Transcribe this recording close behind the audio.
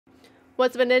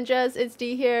What's up ninjas, it's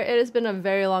Dee here. It has been a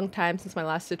very long time since my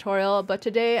last tutorial, but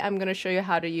today I'm going to show you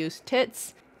how to use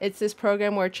T.I.T.S. It's this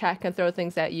program where chat can throw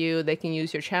things at you. They can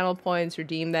use your channel points,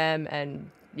 redeem them,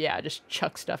 and yeah, just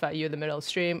chuck stuff at you in the middle of the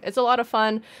stream. It's a lot of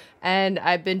fun, and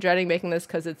I've been dreading making this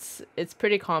because it's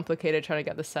pretty complicated trying to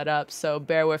get this set up, so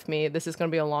bear with me. This is going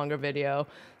to be a longer video,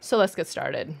 so let's get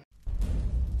started.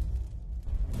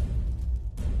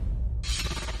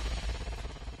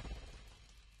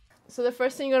 So the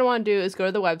first thing you're going to want to do is go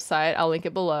to the website, I'll link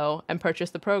it below, and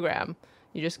purchase the program.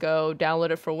 You just go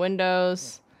download it for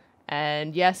Windows,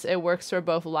 and yes, it works for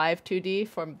both live 2D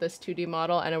for this 2D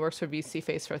model, and it works for VC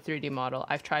Face for a 3D model.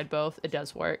 I've tried both, it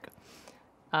does work.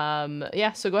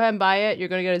 Yeah, so go ahead and buy it. You're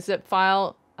going to get a zip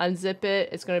file, unzip it,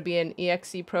 it's going to be an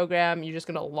exe program, you're just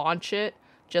going to launch it,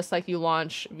 just like you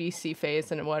launch VC Face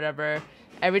and whatever.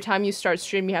 Every time you start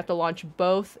stream, you have to launch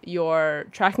both your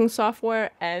tracking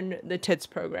software and the T.I.T.S.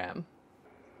 program.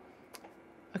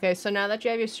 Okay, so now that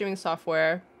you have your streaming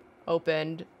software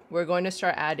opened, we're going to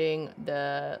start adding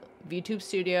the VTube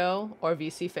Studio or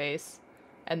VC Face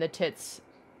and the T.I.T.S.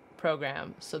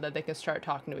 program so that they can start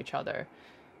talking to each other.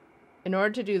 In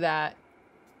order to do that,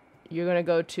 you're going to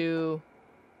go to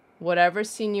whatever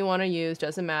scene you want to use,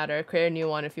 doesn't matter, create a new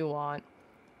one if you want.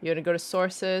 You're going to go to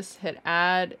sources, hit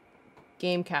add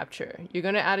game capture. You're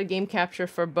going to add a game capture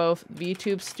for both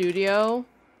VTube Studio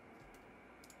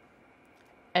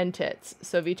and T.I.T.S.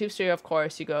 So VTube Studio, of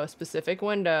course, you go specific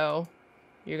window,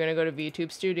 you're going to go to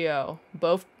VTube Studio.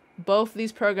 Both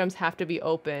these programs have to be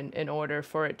open in order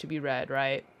for it to be read,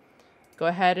 right? Go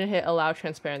ahead and hit allow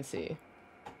transparency.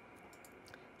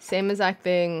 Same exact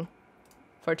thing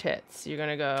for T.I.T.S. You're going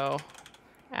to go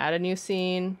add a new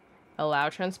scene, allow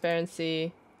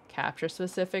transparency, capture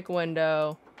specific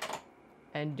window,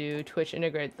 and do Twitch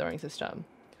integrated throwing system.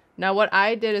 Now what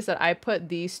I did is that I put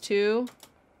these two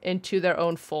into their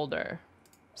own folder.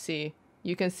 See,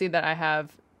 you can see that I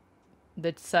have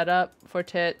the setup for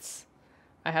T.I.T.S.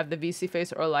 I have the VC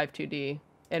Face or Live 2D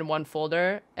in one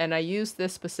folder, and I use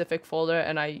this specific folder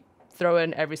and I throw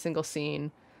in every single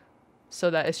scene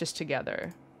so that it's just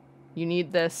together. You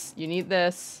need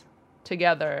this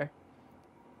together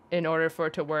in order for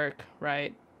it to work,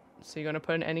 right? So you're going to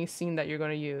put in any scene that you're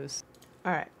going to use.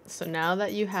 Alright, so now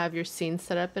that you have your scene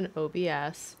set up in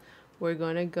OBS, we're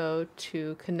going to go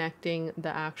to connecting the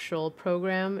actual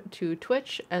program to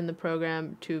Twitch and the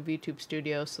program to VTube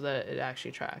Studio so that it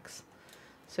actually tracks.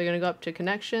 So you're going to go up to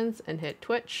connections and hit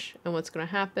Twitch, and what's going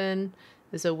to happen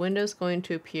is a window is going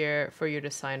to appear for you to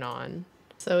sign on.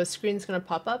 So a screen's going to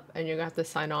pop up and you're going to have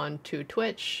to sign on to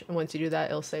Twitch, and once you do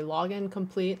that it'll say login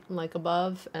complete like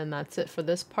above, and that's it for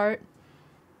this part.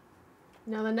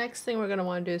 Now the next thing we're going to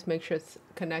want to do is make sure it's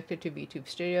connected to VTube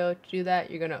Studio. To do that,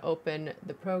 you're going to open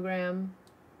the program.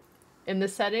 In the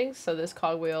settings, so this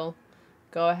cogwheel,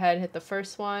 go ahead and hit the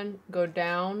first one, go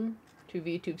down to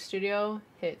VTube Studio,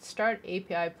 hit Start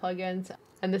API Plugins,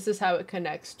 and this is how it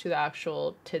connects to the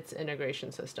actual T.I.T.S.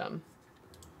 integration system.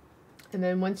 And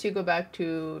then once you go back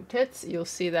to T.I.T.S., you'll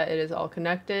see that it is all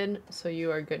connected, so you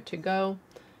are good to go.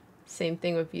 Same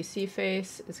thing with VC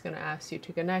Face. It's going to ask you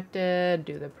to connect it,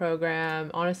 do the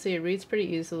program. Honestly, it reads pretty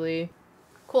easily.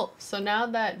 Cool. So now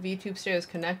that VTube Studio is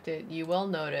connected, you will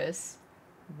notice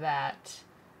that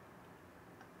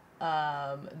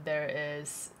there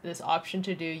is this option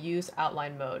to do use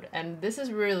outline mode. And this is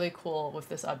really cool with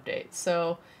this update.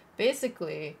 So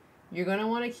basically, you're going to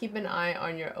want to keep an eye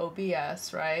on your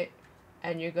OBS, right?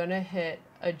 And you're going to hit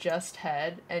adjust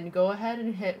head and go ahead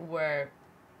and hit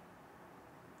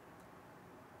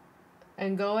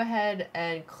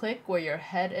click where your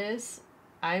head is.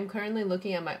 I'm currently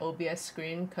looking at my OBS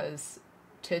screen because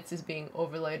T.I.T.S. is being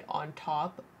overlaid on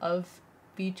top of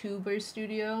VTuber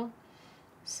Studio.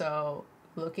 So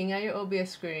looking at your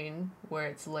OBS screen where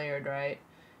it's layered, right?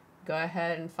 Go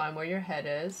ahead and find where your head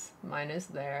is. Mine is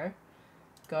there.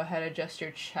 Go ahead and adjust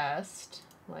your chest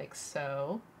like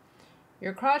so.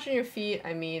 Your crotch and your feet,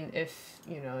 I mean, if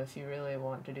you really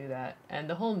want to do that. And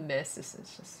the whole mist is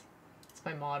just,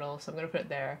 my model, so I'm going to put it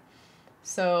there.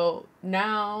 So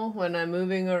now when I'm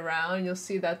moving around, you'll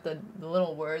see that the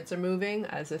little words are moving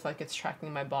as if like it's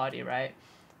tracking my body, right?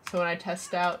 So when I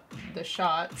test out the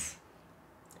shots,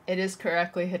 it is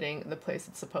correctly hitting the place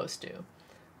it's supposed to.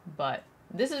 But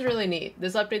this is really neat.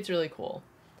 This update's really cool.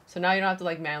 So now you don't have to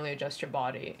like manually adjust your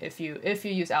body if you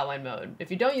use outline mode. If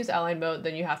you don't use outline mode,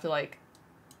 then you have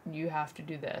to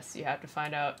do this. You have to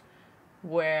find out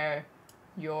where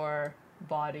your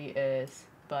body is,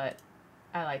 but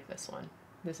I like this one.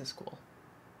 This is cool.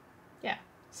 Yeah.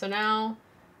 So now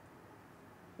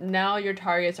your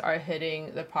targets are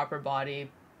hitting the proper body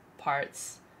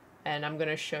parts and I'm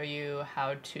gonna show you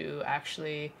how to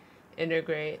actually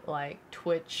integrate like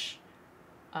Twitch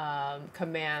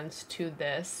commands to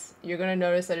this. You're gonna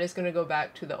notice that it's gonna go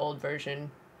back to the old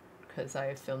version because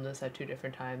I filmed this at 2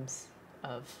 different times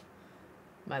of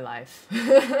my life.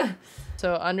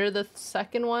 So under the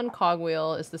second one,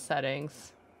 cogwheel, is the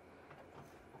settings.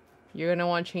 You're gonna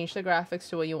want to change the graphics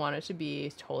to what you want it to be.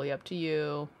 It's totally up to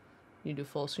you. You can do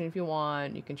full screen if you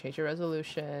want. You can change your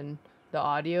resolution. The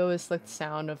audio is like the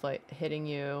sound of like hitting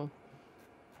you.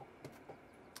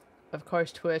 Of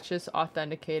course, Twitch is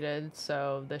authenticated,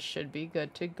 so this should be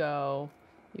good to go.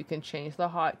 You can change the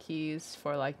hotkeys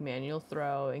for like manual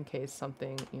throw in case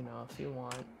something, you know, if you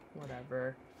want,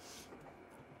 whatever.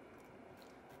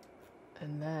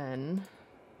 And then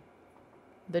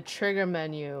the trigger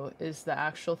menu is the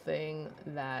actual thing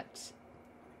that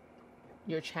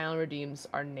your channel redeems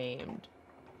are named.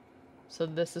 So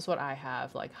this is what I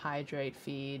have, like hydrate,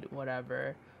 feed,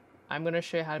 whatever. I'm going to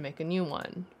show you how to make a new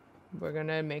one. We're going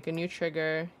to make a new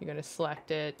trigger. You're going to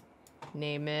select it,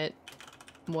 name it,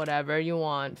 whatever you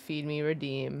want, feed me,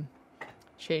 redeem.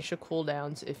 Change the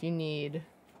cooldowns if you need.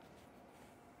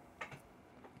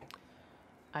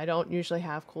 I don't usually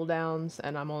have cooldowns,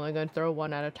 and I'm only going to throw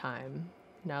 1 at a time.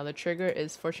 Now the trigger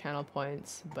is for channel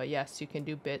points, but yes, you can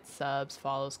do bits, subs,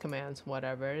 follows, commands,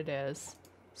 whatever it is.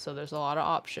 So there's a lot of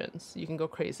options. You can go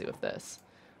crazy with this,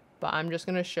 but I'm just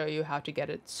going to show you how to get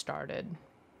it started.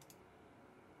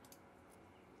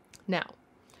 Now,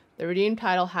 the redeem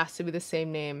title has to be the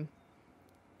same name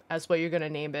as what you're going to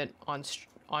name it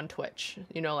on Twitch.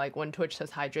 You know, like when Twitch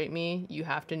says hydrate me, you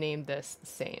have to name this the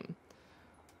same.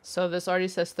 So this already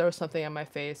says throw something at my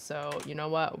face, so you know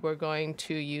what? We're going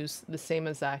to use the same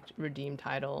exact redeem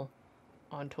title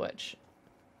on Twitch.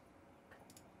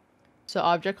 So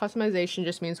object customization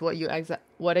just means what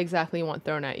exactly you want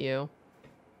thrown at you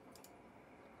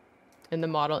in the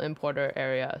model importer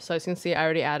area. So as you can see, I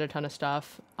already added a ton of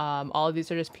stuff. All of these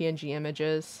are just PNG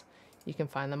images. You can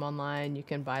find them online. You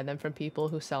can buy them from people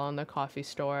who sell on their coffee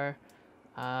store.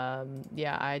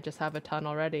 Yeah, I just have a ton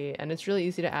already, and it's really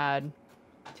easy to add.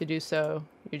 To do so,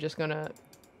 you're just gonna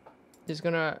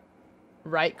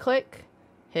right click,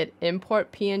 hit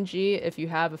import PNG if you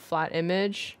have a flat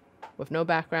image with no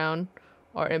background,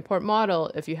 or import model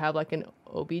if you have like an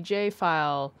OBJ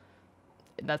file.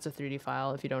 That's a 3D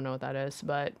file if you don't know what that is,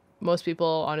 but most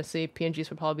people, honestly,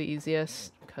 PNGs would probably be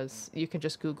easiest because you can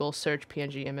just Google search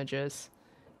PNG images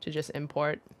to just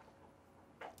import.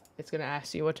 It's gonna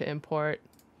ask you what to import.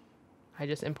 I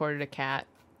just imported a cat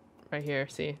right here,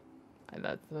 see?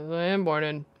 That's what I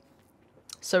imported.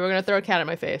 So we're gonna throw a cat at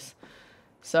my face.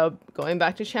 So going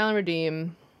back to channel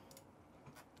redeem,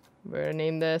 we're gonna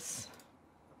name this.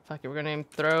 Fuck it, we're gonna name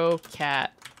throw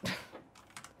cat.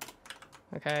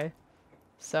 Okay.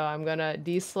 So I'm gonna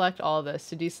deselect all of this.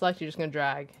 To deselect, you're just gonna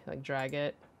drag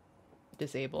it,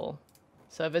 disable.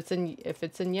 So if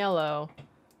it's in yellow,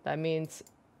 that means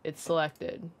it's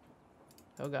selected.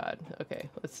 Oh god. Okay,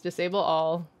 let's disable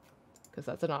all, because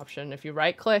that's an option. If you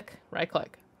right click,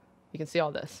 you can see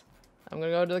all this. I'm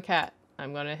gonna go to the cat.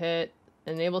 I'm gonna hit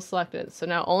enable selected. So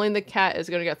now only the cat is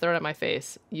gonna get thrown at my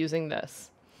face using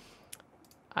this.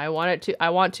 I want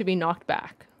to be knocked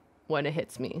back when it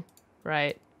hits me,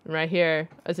 right? And right here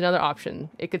is another option.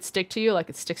 It could stick to you, like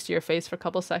it sticks to your face for a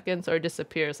couple seconds, or it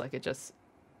disappears, like it just,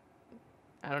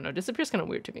 I don't know, disappears kind of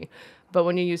weird to me. But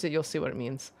when you use it, you'll see what it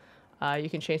means. You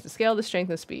can change the scale, the strength,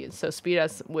 and the speed. So speed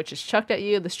as which is chucked at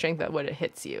you, the strength at what it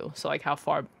hits you. So like how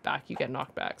far back you get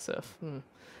knocked back. So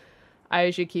I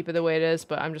usually keep it the way it is,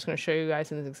 but I'm just going to show you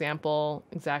guys in this example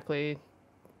exactly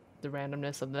the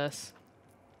randomness of this.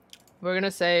 We're going to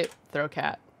say throw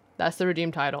cat. That's the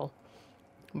redeem title.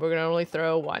 We're going to only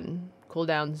throw 1.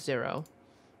 Cooldown 0.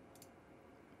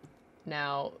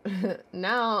 Now,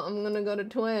 now I'm going to go to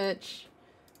Twitch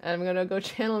and I'm going to go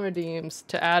channel redeems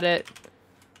to add it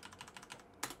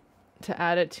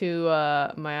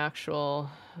to my actual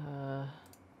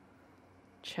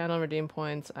channel redeem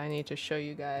points. I need to show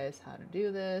you guys how to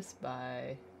do this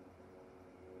by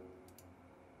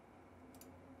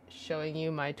showing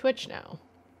you my Twitch now.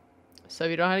 So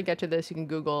if you don't know how to get to this, you can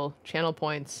Google channel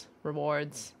points,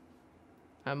 rewards.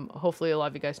 Hopefully a lot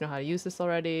of you guys know how to use this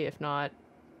already. If not,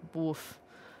 woof.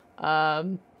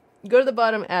 Go to the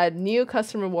bottom, add new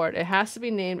custom reward. It has to be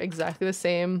named exactly the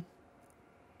same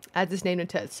as it's named in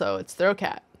T.I.T.S. So it's throw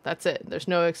cat. That's it. There's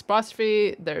no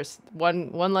apostrophe. There's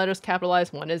one letter's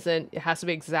capitalized, one isn't. It has to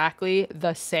be exactly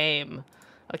the same.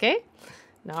 Okay?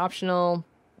 Now optional,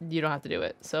 you don't have to do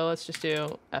it. So let's just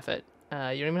do F it. You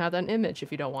don't even have that image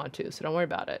if you don't want to, so don't worry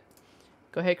about it.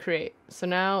 Go ahead, create. So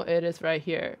now it is right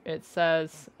here. It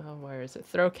says, oh, where is it?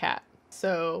 Throw cat.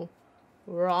 So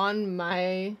we're on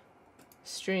my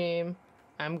stream.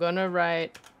 I'm gonna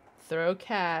write throw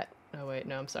cat. Oh wait,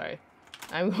 no, I'm sorry.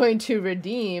 I'm going to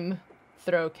redeem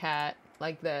throw cat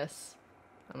like this.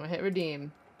 I'm gonna hit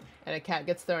redeem and a cat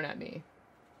gets thrown at me.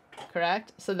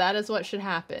 Correct? So that is what should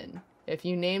happen. If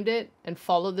you named it and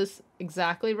followed this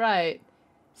exactly right,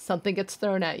 something gets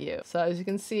thrown at you. So as you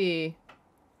can see,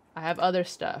 I have other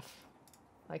stuff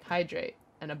like hydrate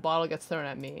and a bottle gets thrown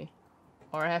at me.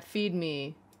 Or I have feed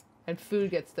me and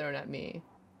food gets thrown at me.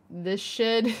 This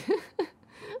should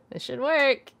this should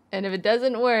work. And if it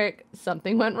doesn't work,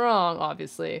 something went wrong,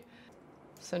 obviously.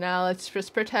 So now let's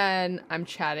just pretend I'm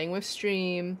chatting with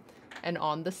stream and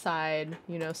on the side,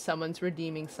 you know, someone's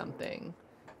redeeming something.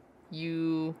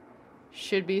 You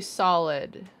should be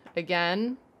solid.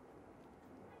 Again,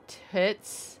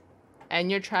 T.I.T.S and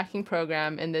your tracking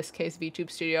program, in this case VTube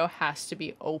Studio, has to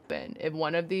be open. If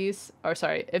one of these, or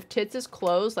sorry, if T.I.T.S is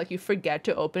closed, like you forget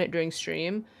to open it during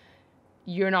stream,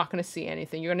 you're not going to see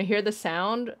anything. You're going to hear the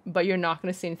sound, but you're not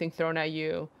going to see anything thrown at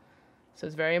you. So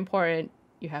it's very important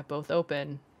you have both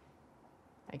open.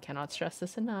 I cannot stress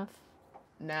this enough.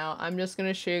 Now I'm just going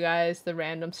to show you guys the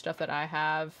random stuff that I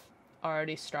have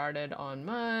already started on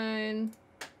mine.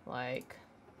 Like,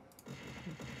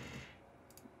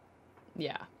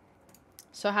 yeah.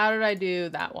 So how did I do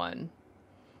that one?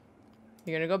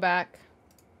 You're going to go back.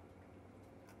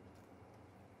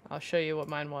 I'll show you what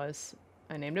mine was.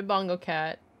 I named it Bongo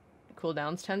Cat.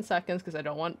 Cooldown's 10 seconds because I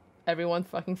don't want everyone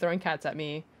fucking throwing cats at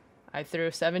me. I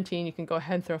threw 17. You can go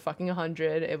ahead and throw fucking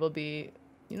 100. It will be...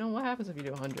 You know, what happens if you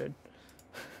do 100?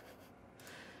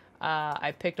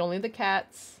 I picked only the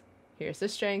cats. Here's the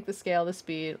strength, the scale, the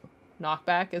speed.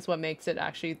 Knockback is what makes it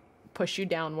actually push you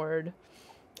downward.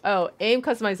 Oh, aim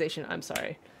customization. I'm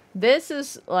sorry. This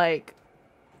is like...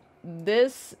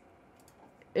 This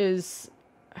is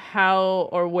how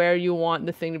or where you want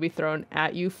the thing to be thrown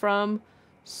at you from.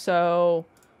 So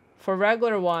for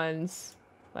regular ones,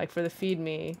 like for the feed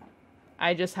me,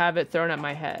 I just have it thrown at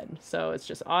my head. So it's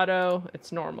just auto,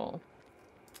 it's normal.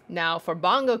 Now for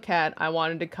Bongo Cat, I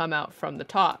wanted to come out from the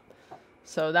top.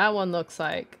 So that one looks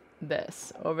like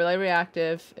this. Overlay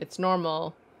reactive, it's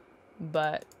normal,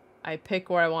 but I pick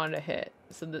where I wanted to hit.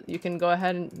 So that you can go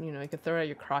ahead and, you know, you can throw it at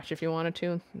your crotch if you wanted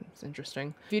to. It's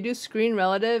interesting. If you do screen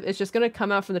relative, it's just going to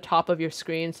come out from the top of your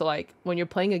screen. So like when you're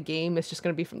playing a game, it's just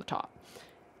going to be from the top.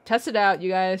 Test it out, you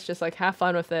guys. Just like have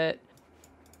fun with it.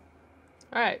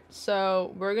 Alright,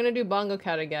 so we're going to do Bongo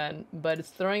Cat again, but it's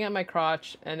throwing at my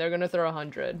crotch and they're going to throw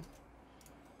 100.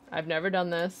 I've never done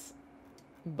this,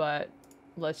 but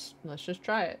let's just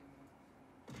try it.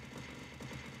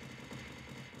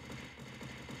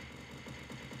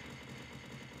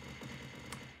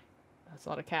 That's a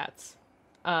lot of cats.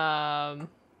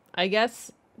 I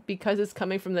guess because it's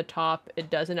coming from the top, it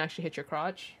doesn't actually hit your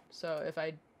crotch. So if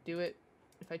I do it,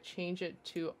 if I change it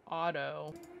to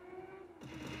auto,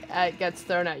 it gets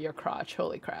thrown at your crotch.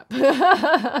 Holy crap.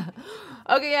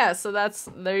 Okay, yeah, so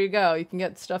there you go. You can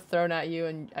get stuff thrown at you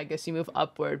and I guess you move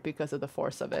upward because of the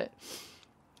force of it.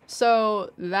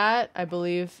 So that, I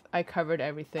believe I covered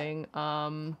everything.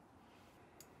 Alright,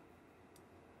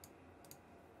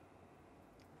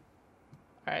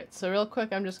 so real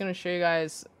quick, I'm just going to show you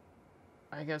guys,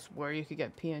 I guess, where you could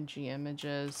get PNG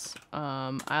images.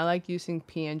 I like using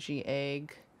PNG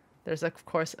egg. There's, of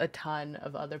course, a ton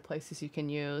of other places you can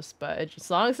use, but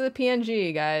as long as it's a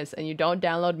PNG, guys, and you don't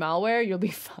download malware, you'll be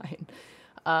fine.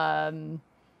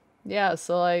 Yeah,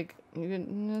 so, like, you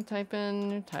can type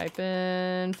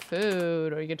in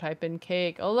food, or you can type in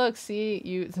cake. Oh, look,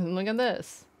 see, look at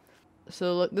this.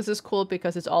 So, look, this is cool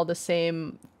because it's all the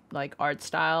same, like, art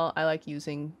style. I like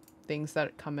using things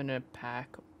that come in a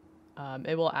pack.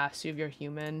 It will ask you if you're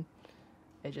human.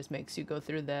 It just makes you go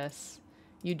through this.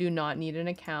 You do not need an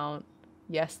account.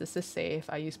 Yes, this is safe.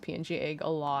 I use PNG egg a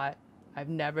lot. I've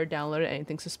never downloaded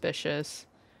anything suspicious.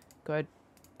 Go ahead,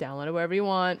 download it wherever you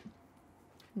want.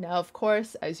 Now, of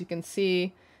course, as you can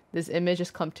see, this image has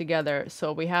come together. So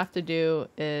what we have to do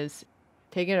is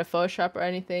take it to Photoshop or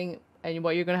anything, and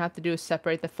what you're going to have to do is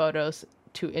separate the photos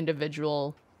to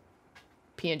individual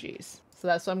PNGs. So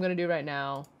that's what I'm going to do right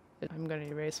now. I'm going to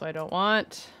erase what I don't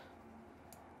want.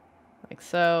 Like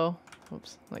so.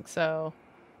 Oops, like so.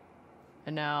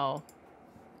 And now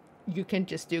you can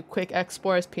just do quick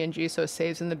export as PNG so it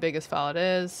saves in the biggest file it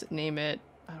is. Name it,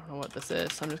 I don't know what this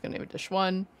is, so I'm just going to name it dish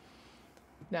 1.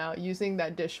 Now using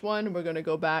that dish 1, we're going to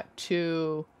go back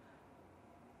to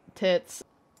T.I.T.S.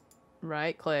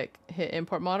 Right click, hit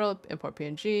import model, import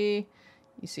PNG.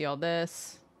 You see all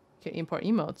this. Okay, import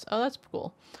emotes. Oh, that's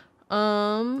cool.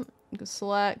 You can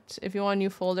select if you want a new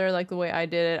folder like the way I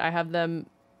did it. I have them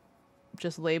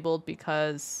just labeled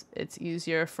because it's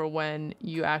easier for when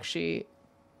you actually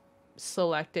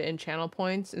select it in channel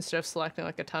points instead of selecting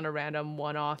like a ton of random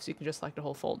one-offs. You can just select a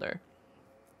whole folder.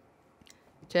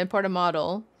 To import a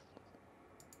model,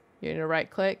 you're going to right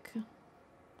click. You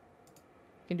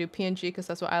can do PNG because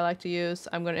that's what I like to use.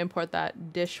 I'm going to import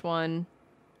that dish one,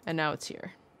 and now it's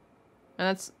here.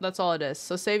 And that's all it is.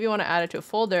 So say if you want to add it to a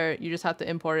folder, you just have to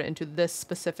import it into this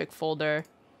specific folder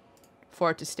for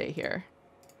it to stay here,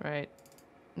 right?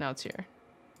 Now it's here.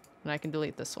 And I can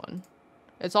delete this one.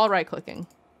 It's all right clicking.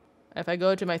 If I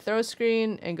go to my throw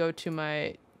screen and go to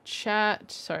my chat,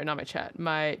 sorry, not my chat,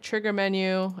 my trigger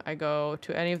menu, I go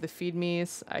to any of the feed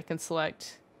me's, I can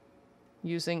select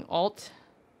using Alt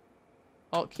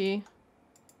key,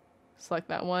 select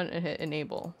that one and hit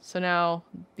enable. So now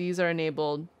these are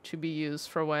enabled to be used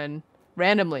for when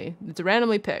randomly, it's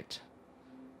randomly picked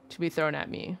to be thrown at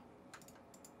me.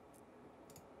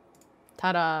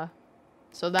 Ta-da!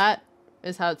 So that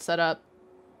is how it's set up.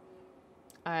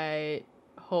 I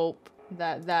hope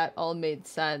that all made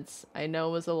sense. I know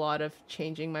it was a lot of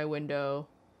changing my window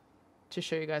to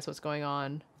show you guys what's going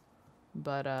on,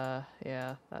 but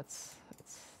yeah, that's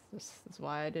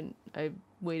why I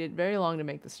waited very long to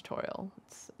make this tutorial.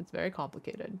 It's very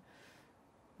complicated.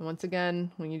 And once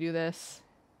again, when you do this,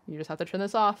 you just have to turn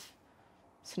this off.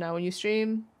 So now when you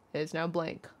stream, it's now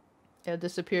blank. It'll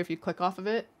disappear if you click off of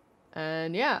it.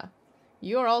 And yeah,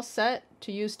 you are all set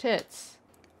to use T.I.T.S.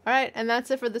 Alright, and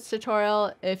that's it for this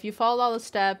tutorial. If you followed all the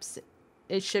steps,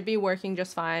 it should be working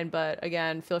just fine. But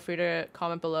again, feel free to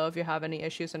comment below if you have any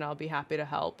issues and I'll be happy to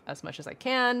help as much as I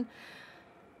can.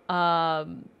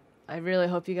 I really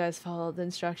hope you guys followed the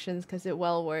instructions because it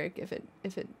will work if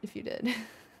you did.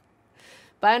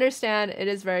 But I understand it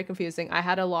is very confusing. I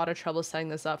had a lot of trouble setting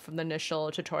this up from the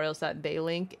initial tutorials that they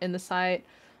link in the site.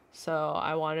 So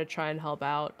I wanted to try and help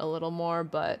out a little more,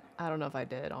 but I don't know if I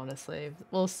did, honestly.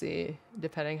 We'll see,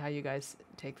 depending how you guys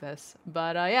take this.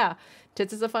 But yeah,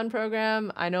 T.I.T.S is a fun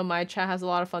program. I know my chat has a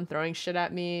lot of fun throwing shit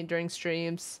at me during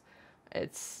streams.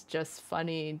 It's just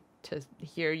funny to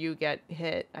hear you get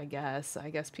hit, I guess. I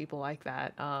guess people like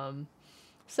that.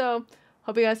 So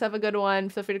hope you guys have a good one.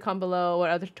 Feel free to comment below what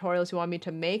other tutorials you want me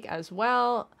to make as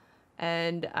well.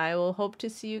 And I will hope to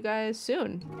see you guys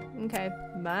soon. Okay,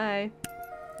 bye.